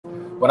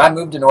when I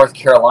moved to North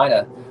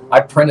Carolina, I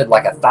printed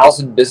like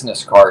 1,000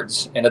 business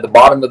cards, and at the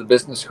bottom of the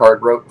business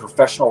card wrote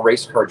professional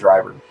race car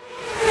driver.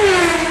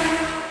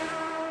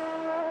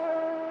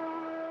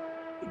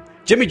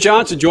 Jimmie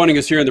Johnson joining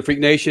us here in the Freak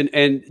Nation.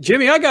 And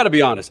Jimmie, I got to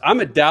be honest, I'm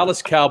a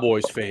Dallas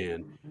Cowboys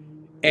fan.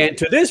 And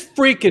to this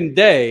freaking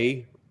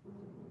day,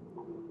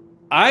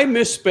 I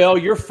misspell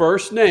your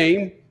first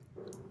name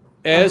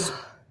as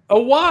a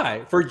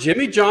Y for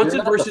Jimmie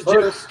Johnson versus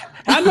Jimmie.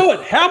 I know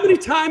it. How many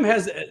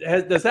times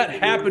does that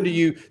happen to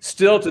you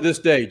still to this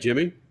day,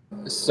 Jimmie?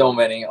 So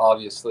many,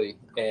 obviously.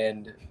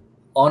 And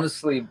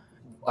honestly,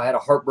 I had a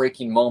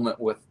heartbreaking moment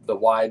with the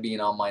Y being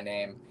on my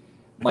name.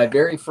 My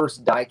very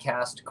first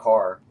die-cast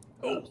car,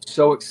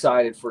 so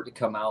excited for it to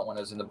come out when I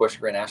was in the Busch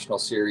Grand National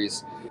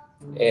Series.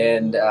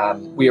 And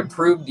we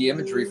approved the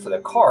imagery for the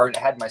car, and it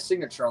had my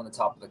signature on the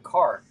top of the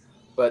car.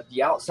 But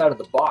the outside of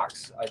the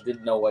box, I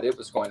didn't know what it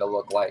was going to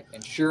look like.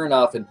 And sure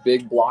enough, in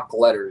big block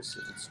letters,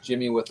 it's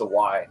Jimmie with a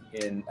Y,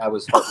 and I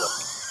was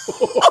heartbroken.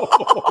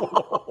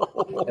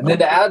 And then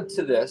to add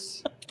to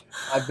this,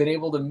 I've been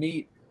able to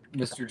meet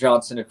Mr.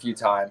 Johnson a few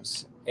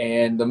times.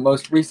 And the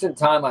most recent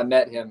time I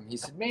met him, he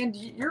said, "Man,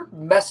 you're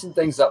messing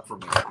things up for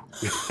me."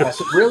 I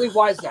said, "Really?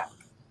 Why is that?"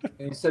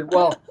 And he said,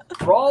 "Well,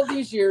 for all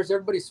these years,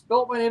 everybody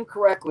spelled my name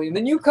correctly, and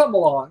then you come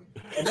along,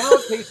 and now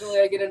occasionally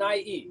I get an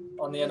IE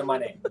on the end of my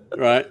name."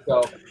 Right.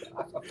 So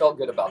I felt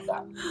good about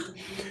that.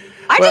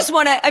 I just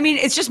want to, I mean,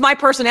 it's just my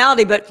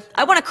personality, but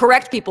I want to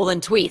correct people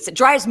in tweets. It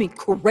drives me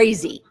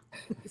crazy.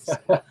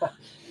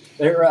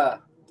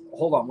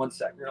 Hold on one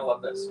sec. You're going to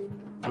love this.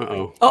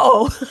 Uh-oh.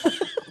 Uh-oh.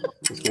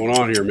 What's going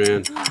on here,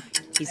 man?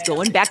 He's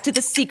going back to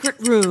the secret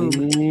room.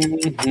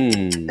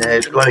 Mm-hmm. Yeah,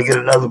 he's going to get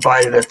another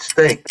bite of that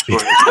steak.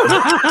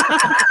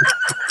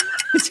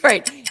 That's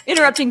right.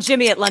 Interrupting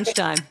Jimmie at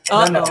lunchtime.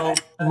 Uh-oh.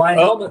 My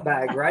helmet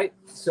bag, right?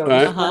 So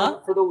Right.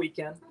 for the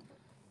weekend.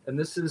 And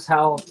this is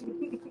how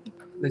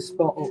they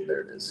spell. Oh,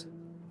 there it is.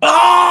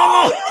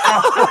 Oh!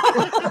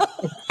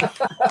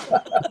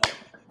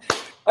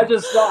 I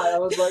just saw it. I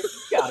was like,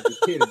 you gotta be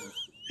kidding me.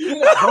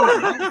 You're at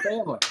home, your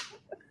family.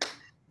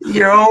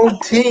 Your own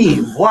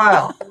team.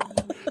 Wow.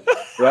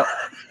 Yep.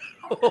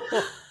 But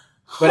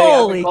hey,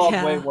 I've been called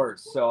way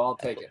worse, so I'll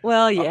take it.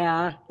 Well,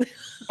 yeah.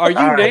 Are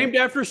you named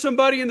after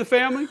somebody in the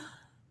family?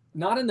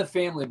 Not in the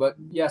family, but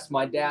yes,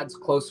 my dad's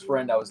close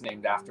friend I was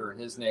named after.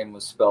 His name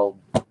was spelled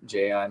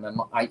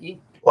Jimmie.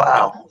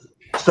 Wow.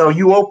 So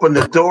you opened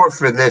the door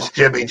for this,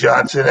 Jimmie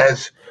Johnson,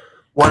 as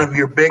one of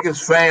your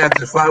biggest fans.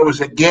 If I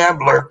was a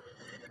gambler,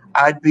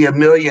 I'd be a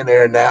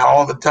millionaire now.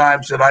 All the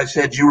times that I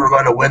said you were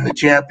going to win the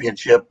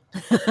championship.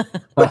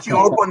 But you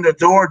opened the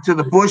door to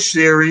the Busch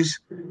Series.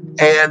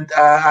 And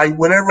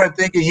whenever I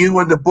think of you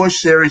in the Busch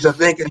Series, I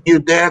think of you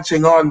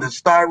dancing on the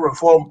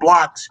styrofoam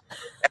blocks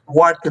at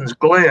Watkins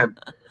Glen.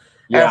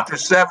 Yeah. After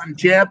 7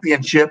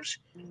 championships,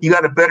 you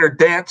got a better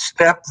dance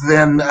step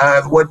than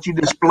what you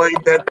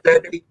displayed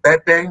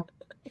that day?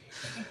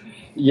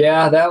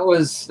 Yeah, that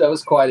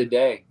was quite a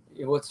day.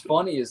 What's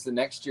funny is the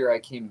next year I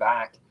came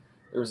back,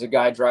 there was a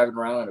guy driving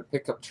around in a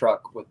pickup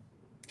truck with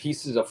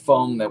pieces of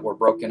foam that were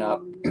broken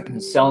up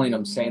and selling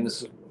them, saying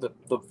this is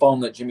the foam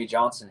that Jimmie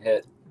Johnson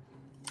hit.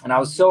 And I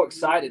was so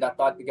excited, I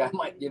thought the guy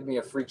might give me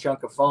a free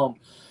chunk of foam.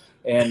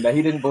 And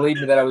he didn't believe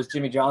me that I was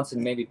Jimmie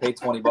Johnson, maybe pay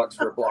 $20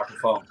 for a block of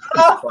foam.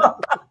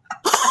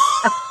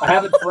 I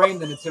have it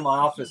framed and it's in my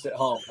office at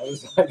home. I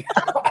was like,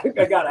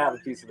 I got to have a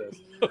piece of this.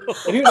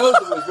 And who knows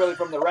if it was really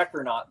from the wreck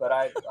or not, but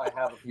I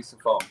have a piece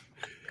of foam.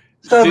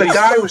 So the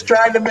guy was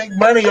trying to make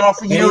money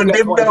off of you and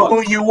didn't know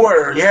who you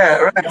were. Yeah,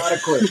 right. Not a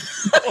clue.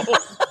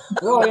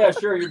 Oh, yeah,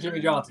 sure, you're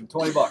Jimmie Johnson.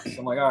 $20.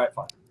 I'm like, all right,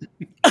 fine.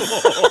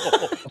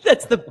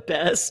 That's the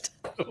best.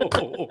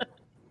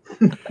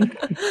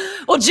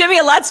 Well, Jimmie,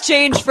 a lot's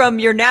changed from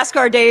your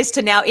NASCAR days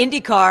to now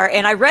IndyCar.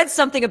 And I read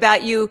something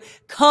about you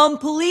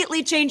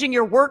completely changing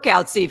your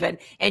workouts even.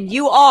 And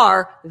you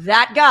are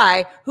that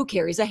guy who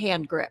carries a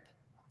hand grip.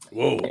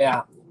 Whoa.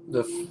 Yeah.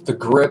 The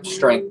grip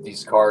strength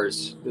these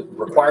cars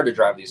required to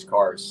drive these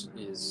cars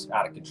is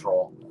out of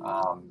control.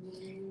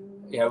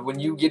 When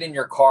you get in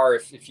your car,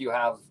 if you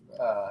have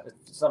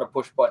it's not a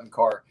push button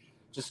car,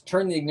 just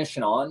turn the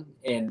ignition on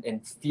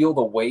and feel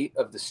the weight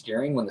of the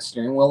steering when the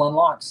steering wheel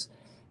unlocks.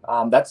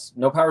 That's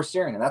no power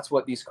steering, and that's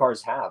what these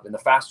cars have. And the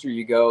faster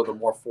you go, the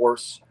more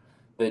force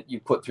that you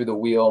put through the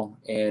wheel,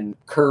 and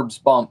curbs,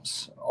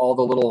 bumps, all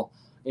the little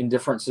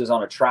indifferences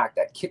on a track,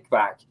 that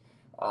kickback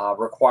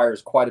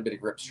requires quite a bit of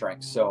grip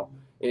strength. So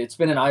it's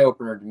been an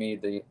eye-opener to me,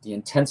 the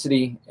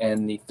intensity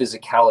and the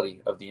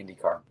physicality of the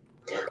IndyCar.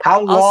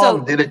 How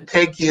long did it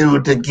take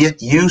you to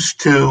get used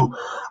to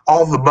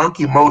all the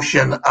monkey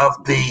motion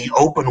of the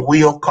open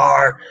wheel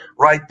car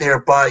right there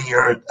by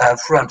your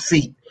front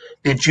feet?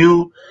 Did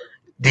you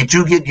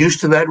get used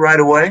to that right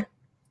away?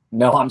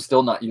 No, I'm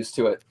still not used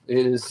to it.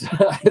 It is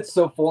it's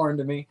so foreign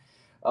to me.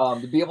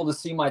 To be able to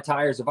see my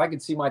tires, if I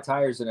could see my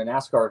tires in a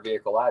NASCAR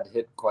vehicle, I'd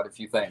hit quite a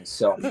few things.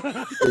 So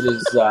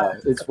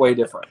it's way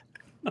different.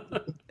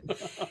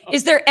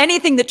 Is there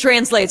anything that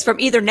translates from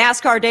either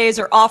NASCAR days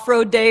or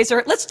off-road days,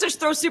 or let's just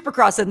throw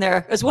Supercross in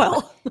there as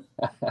well?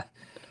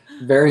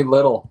 Very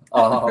little.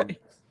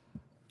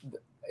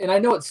 And I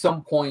know at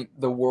some point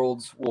the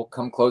worlds will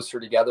come closer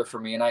together for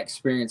me. And I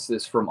experienced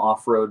this from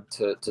off-road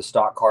to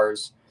stock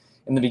cars.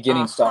 In the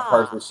beginning, stock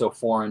cars were so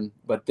foreign,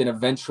 but then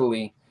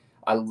eventually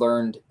I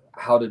learned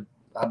how to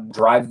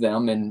drive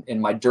them,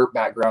 and my dirt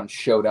background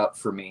showed up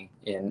for me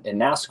in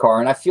NASCAR.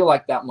 And I feel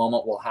like that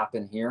moment will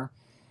happen here.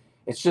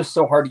 It's just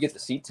so hard to get the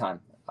seat time.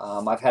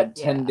 I've had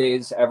 10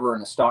 days ever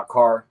in a stock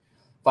car.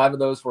 5 of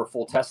those were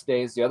full test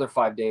days. The other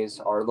 5 days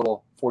are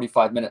little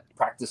 45-minute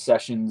practice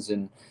sessions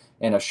and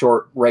a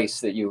short race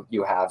that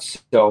you have.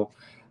 So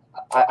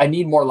I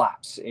need more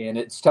laps, and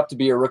it's tough to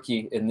be a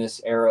rookie in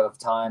this era of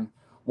time.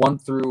 One,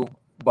 through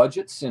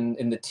budgets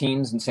and the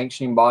teams and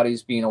sanctioning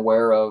bodies being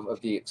aware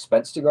of the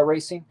expense to go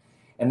racing.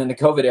 And then the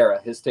COVID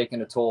era has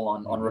taken a toll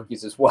on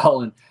rookies as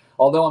well. And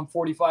although I'm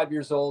 45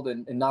 years old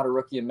and not a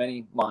rookie in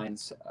many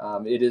minds,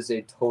 it is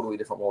a totally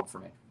different world for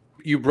me.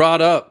 You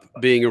brought up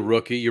being a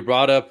rookie. You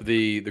brought up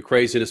the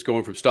craziness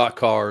going from stock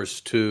cars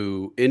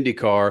to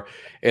IndyCar.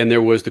 And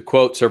there was the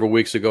quote several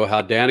weeks ago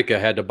how Danica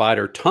had to bite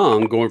her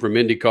tongue going from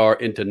IndyCar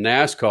into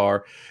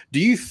NASCAR. Do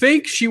you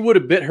think she would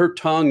have bit her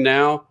tongue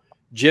now,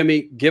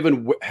 Jimmie,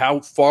 given how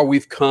far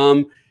we've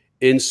come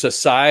in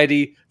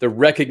society, the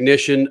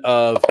recognition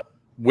of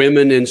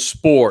women in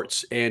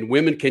sports, and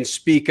women can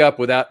speak up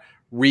without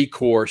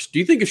recourse? Do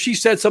you think if she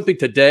said something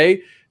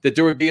today that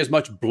there would be as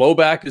much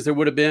blowback as there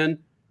would have been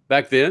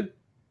back then?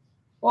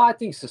 Well, I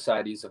think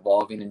society is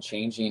evolving and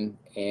changing,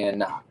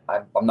 and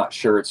I'm not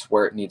sure it's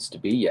where it needs to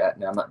be yet,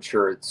 and I'm not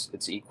sure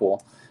it's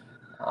equal.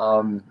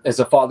 As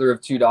a father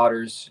of 2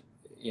 daughters,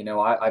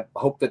 I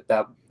hope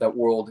that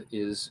world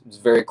is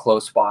very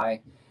close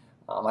by.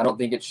 I don't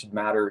think it should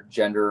matter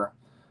gender,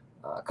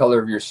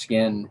 color of your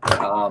skin,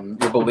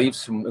 your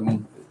beliefs,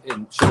 and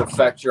should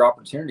affect your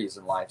opportunities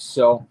in life.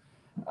 So,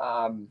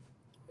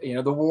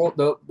 the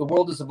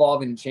world is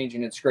evolving and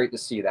changing. It's great to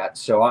see that.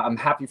 So I'm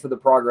happy for the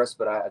progress,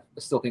 but I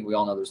still think we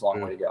all know there's a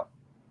long way to go.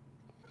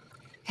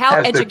 How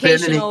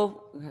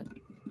educational?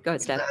 Go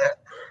ahead, Steph.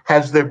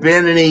 Has there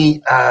been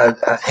any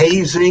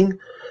hazing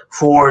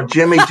for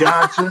Jimmie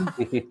Johnson?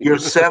 Your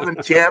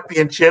 7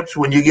 championships,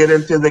 when you get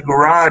into the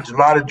garage, a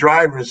lot of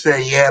drivers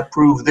say, yeah,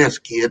 prove this,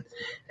 kid.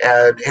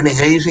 Any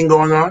hazing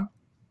going on?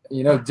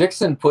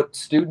 Dixon put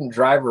student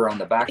driver on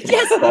the back of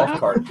his golf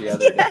cart the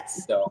other day.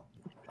 So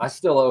I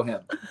still owe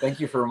him. Thank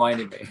you for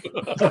reminding me.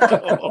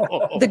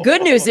 The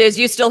good news is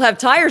you still have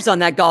tires on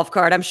that golf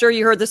cart. I'm sure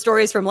you heard the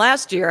stories from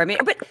last year. I mean,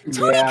 but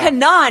Tony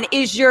Kanaan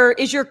is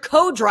your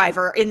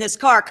co-driver in this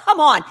car. Come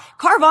on.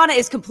 Carvana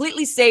is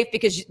completely safe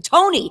because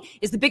Tony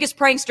is the biggest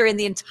prankster in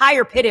the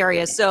entire pit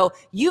area. So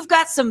you've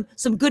got some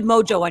good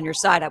mojo on your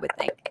side, I would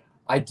think.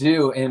 I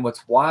do. And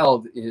what's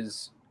wild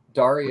is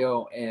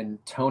Dario and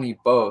Tony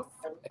both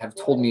have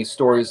told me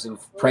stories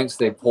of pranks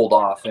they pulled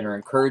off and are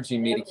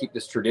encouraging me to keep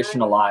this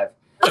tradition alive.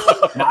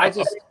 And I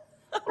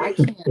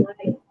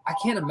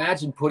can't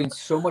imagine putting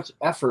so much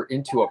effort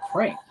into a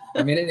prank.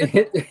 I mean,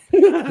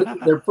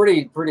 they're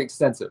pretty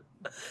extensive.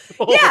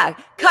 Yeah,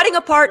 cutting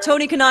apart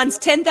Tony Kanaan's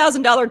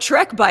 $10,000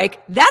 Trek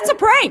bike, that's a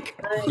prank.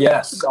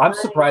 Yes, I'm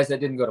surprised that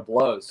didn't go to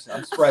blows.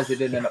 I'm surprised they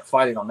didn't end up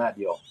fighting on that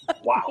deal.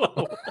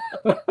 Wow.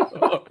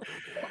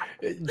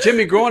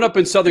 Jimmie, growing up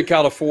in Southern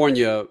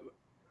California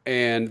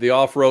and the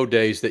off-road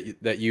days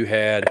that you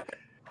had,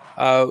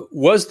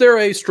 was there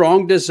a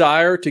strong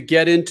desire to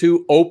get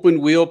into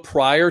open wheel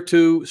prior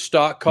to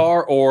stock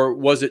car, or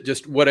was it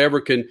just whatever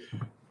can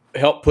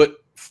help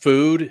put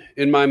food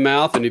in my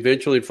mouth and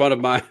eventually in front of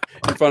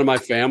my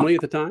family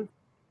at the time?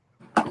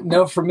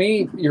 No, for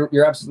me,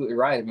 you're absolutely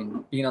right. I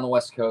mean, being on the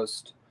West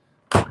Coast,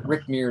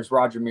 Rick Mears,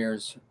 Roger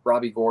Mears,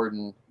 Robbie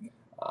Gordon,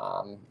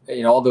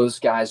 all those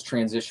guys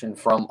transitioned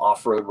from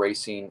off-road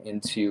racing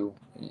into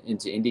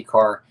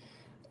IndyCar.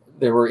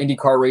 There were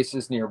IndyCar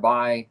races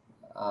nearby.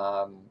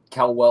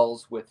 Cal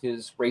Wells with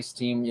his race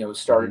team,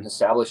 started and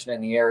established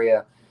in the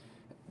area.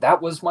 That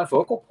was my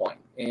focal point.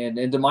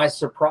 And to my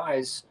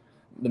surprise,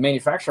 the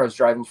manufacturer I was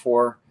driving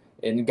for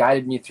and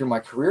guided me through my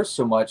career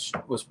so much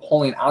was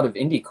pulling out of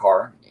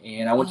IndyCar.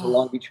 And I went to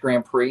Long Beach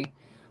Grand Prix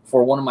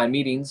for one of my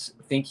meetings,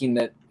 thinking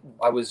that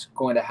I was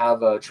going to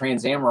have a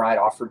Trans Am ride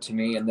offered to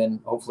me. And then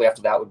hopefully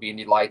after that would be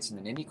Indy Lights and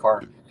then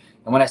IndyCar.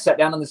 And when I sat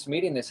down in this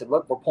meeting, they said,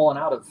 look, we're pulling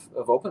out of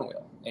open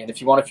wheel. And if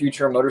you want a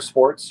future in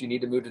motorsports, you need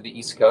to move to the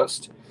East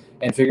Coast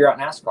and figure out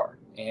NASCAR.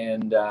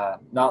 And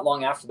not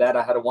long after that,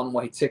 I had a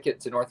one-way ticket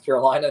to North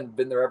Carolina and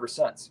been there ever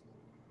since.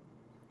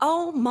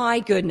 Oh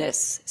my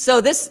goodness. So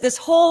this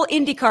whole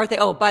IndyCar thing.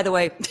 Oh, by the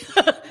way,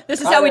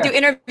 this is how we do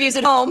interviews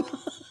at home.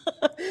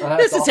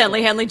 This is awesome.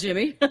 Henley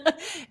Jimmie.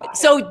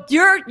 So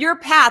your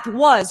path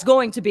was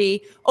going to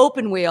be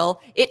open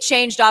wheel. It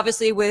changed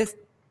obviously with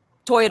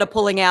Toyota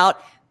pulling out.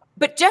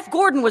 But Jeff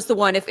Gordon was the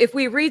one, if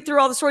we read through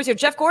all the stories here,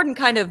 Jeff Gordon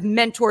kind of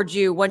mentored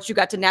you once you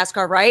got to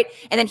NASCAR, right?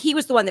 And then he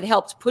was the one that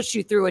helped push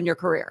you through in your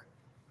career.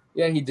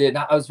 Yeah, he did.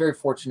 I was very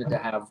fortunate to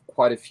have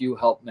quite a few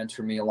help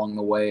mentor me along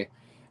the way.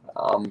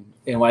 And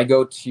when I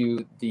go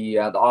to the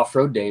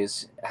off-road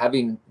days,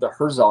 having the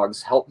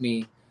Herzogs help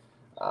me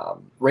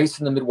race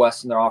in the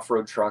Midwest in their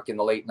off-road truck in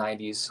the late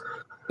 90s,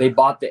 They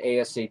bought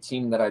the ASA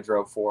team that I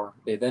drove for.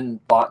 They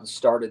then bought and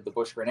started the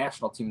Busch Grand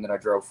National team that I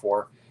drove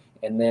for.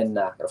 And then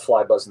a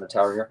fly buzz in the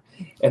tower here.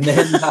 And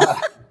then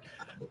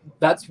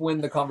that's when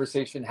the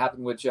conversation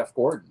happened with Jeff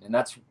Gordon. And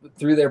that's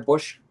through their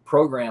Busch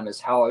program is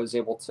how I was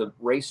able to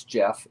race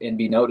Jeff and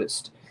be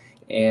noticed.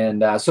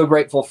 And so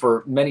grateful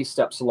for many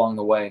steps along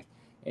the way.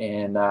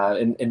 And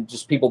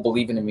just people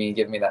believing in me and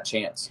giving me that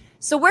chance.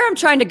 So where I'm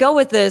trying to go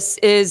with this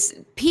is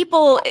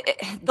people,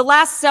 the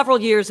last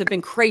several years have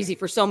been crazy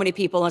for so many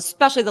people,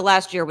 especially the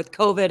last year with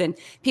COVID and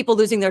people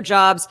losing their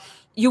jobs.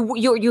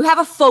 You have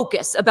a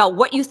focus about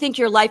what you think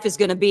your life is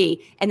going to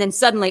be. And then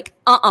suddenly,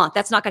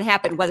 that's not going to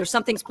happen, whether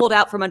something's pulled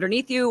out from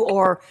underneath you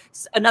or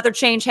another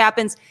change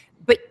happens.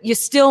 But you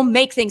still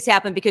make things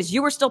happen because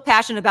you were still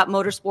passionate about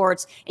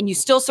motorsports and you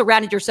still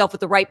surrounded yourself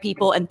with the right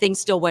people and things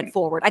still went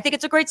forward. I think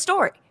it's a great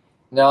story.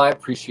 No, I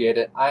appreciate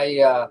it.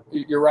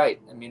 You're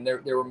right. I mean,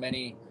 there were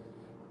many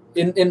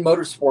in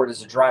motorsport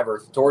as a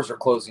driver, doors are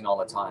closing all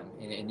the time,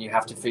 and you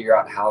have to figure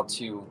out how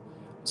to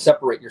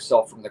separate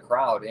yourself from the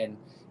crowd. And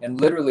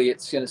literally,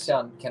 it's going to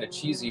sound kind of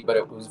cheesy, but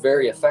it was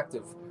very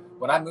effective.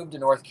 When I moved to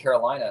North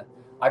Carolina,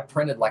 I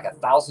printed like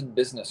 1,000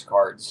 business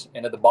cards,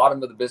 and at the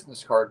bottom of the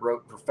business card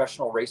wrote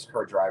 "professional race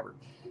car driver."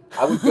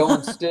 I would go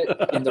and sit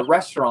in the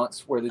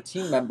restaurants where the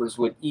team members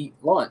would eat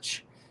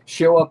lunch,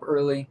 show up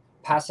early,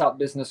 pass out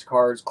business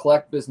cards,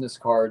 collect business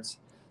cards.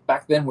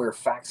 Back then we were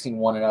faxing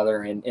one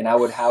another, and I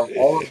would have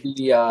all of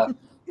the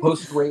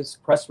post-race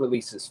press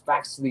releases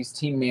faxed to these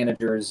team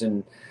managers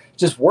and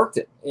just worked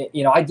it.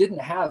 You know, I didn't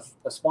have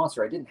a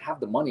sponsor. I didn't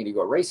have the money to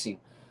go racing,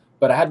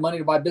 but I had money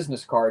to buy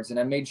business cards, and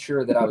I made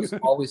sure that I was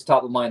always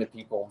top of mind of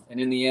people. And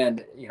in the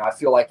end, you know, I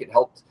feel like it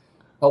helped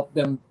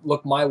them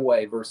look my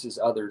way versus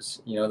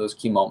others, you know, those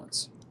key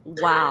moments.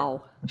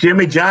 Wow.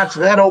 Jimmie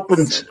Johnson,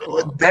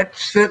 that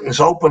sentence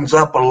opens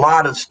up a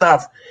lot of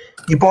stuff.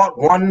 You bought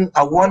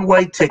a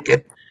one-way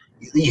ticket.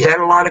 You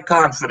had a lot of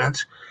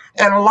confidence.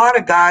 And a lot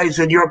of guys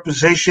in your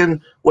position,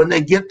 when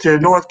they get to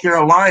North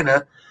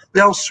Carolina,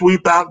 they'll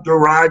sweep out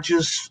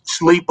garages,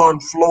 sleep on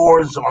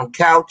floors, on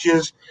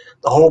couches,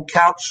 the whole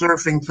couch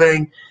surfing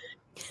thing.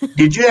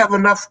 Did you have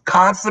enough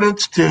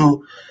confidence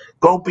to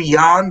go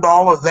beyond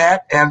all of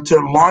that and to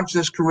launch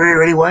this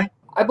career anyway?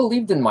 I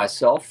believed in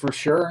myself for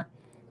sure.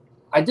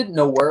 I didn't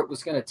know where it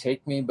was going to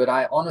take me, but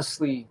I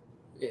honestly,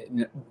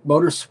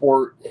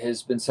 motorsport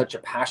has been such a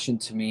passion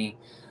to me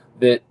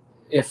that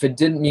if it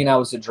didn't mean I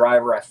was a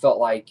driver, I felt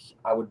like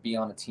I would be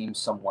on a team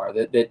somewhere,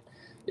 that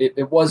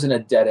it wasn't a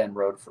dead end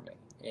road for me.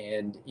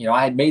 And, you know,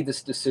 I had made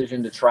this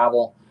decision to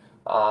travel,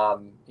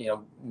 you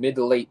know, mid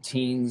to late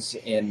teens,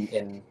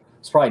 and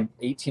it's probably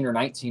 18 or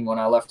 19 when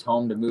I left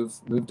home to move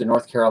to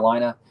North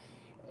Carolina.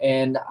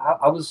 And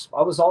I was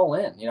all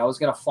in. You know, I was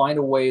going to find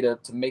a way to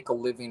make a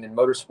living in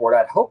motorsport.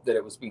 I'd hoped that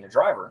it was being a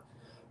driver,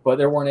 but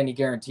there weren't any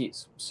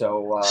guarantees.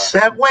 So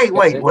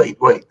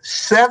wait.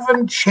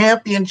 7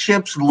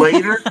 championships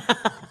later,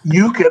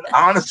 you could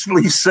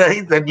honestly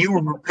say that you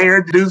were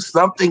prepared to do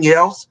something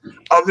else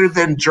other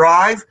than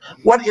drive?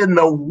 What in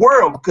the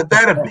world could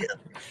that have been?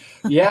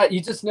 Yeah, you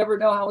just never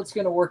know how it's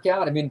going to work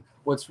out. I mean,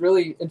 what's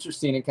really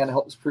interesting and kind of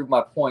helps prove my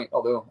point,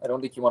 although I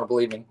don't think you want to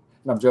believe me,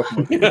 and I'm joking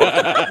with you,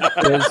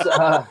 is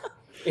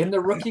in the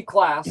rookie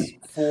class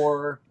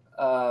for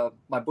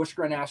my Busch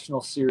Grand National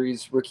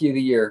Series Rookie of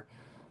the Year,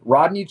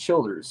 Rodney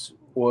Childers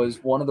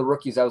was one of the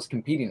rookies I was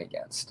competing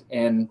against.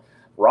 And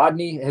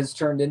Rodney has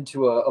turned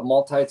into a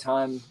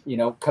multi-time, you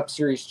know, Cup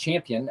Series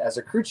champion as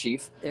a crew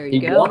chief. There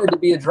you go. He wanted to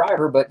be a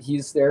driver, but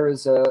he's there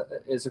as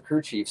a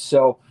crew chief.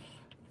 So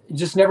you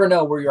just never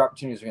know where your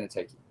opportunities are going to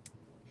take you.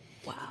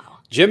 Wow.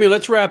 Jimmie,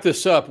 let's wrap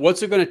this up.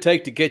 What's it going to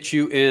take to get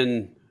you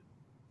in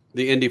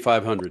the Indy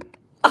 500?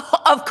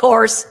 Of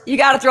course. You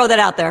got to throw that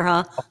out there,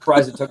 huh? I'm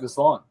surprised it took this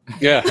long.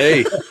 Yeah,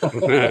 hey.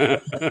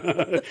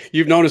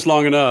 You've known us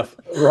long enough.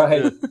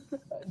 Right.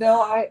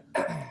 No,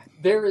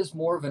 there is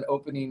more of an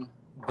opening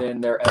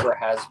than there ever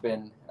has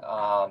been.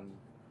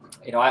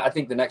 You know, I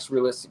think the next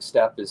realistic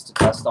step is to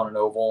test on an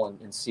oval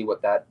and see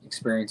what that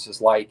experience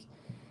is like.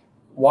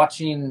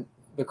 Watching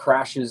the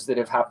crashes that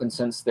have happened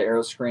since the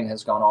aero screen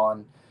has gone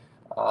on,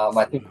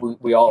 I think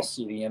we all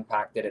see the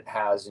impact that it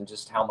has and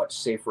just how much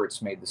safer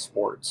it's made the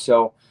sport.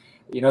 So,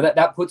 you know,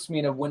 that puts me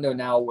in a window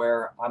now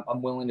where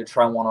I'm willing to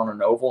try one on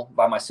an oval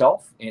by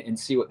myself and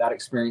see what that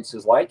experience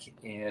is like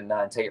and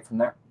take it from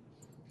there.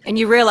 And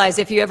you realize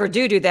if you ever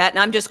do that, and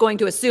I'm just going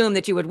to assume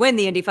that you would win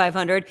the Indy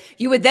 500,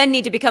 you would then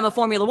need to become a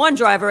Formula One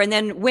driver and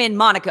then win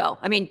Monaco.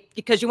 I mean,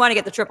 because you want to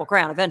get the Triple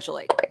Crown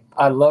eventually.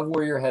 I love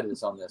where your head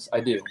is on this. I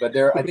do. But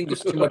I think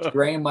there's too much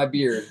gray in my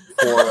beard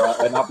for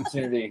an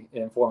opportunity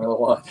in Formula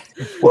One.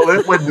 Well,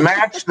 it would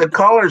match the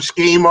color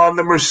scheme on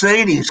the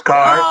Mercedes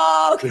car.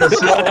 Oh, okay. The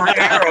silver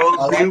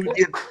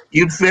arrows,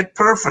 you'd fit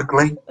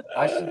perfectly.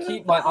 I should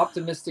keep my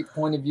optimistic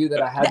point of view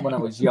that I had when I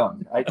was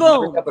young. I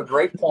bring up a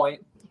great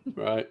point.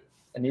 Right.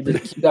 I need to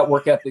keep that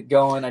work ethic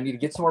going. I need to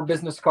get some more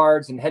business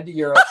cards and head to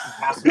Europe and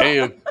pass them.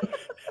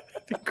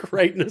 Damn.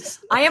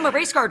 greatness. I am a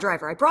race car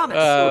driver, I promise.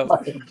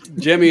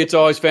 Jimmie, it's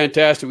always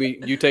fantastic.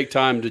 You take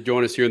time to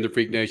join us here in the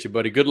Freak Nation,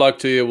 buddy. Good luck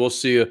to you. We'll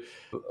see you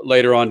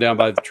later on down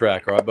by the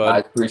track. All right, bud? I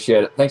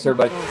appreciate it. Thanks,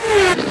 everybody.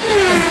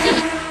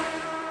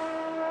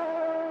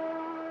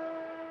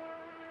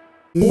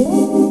 Thank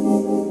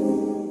you.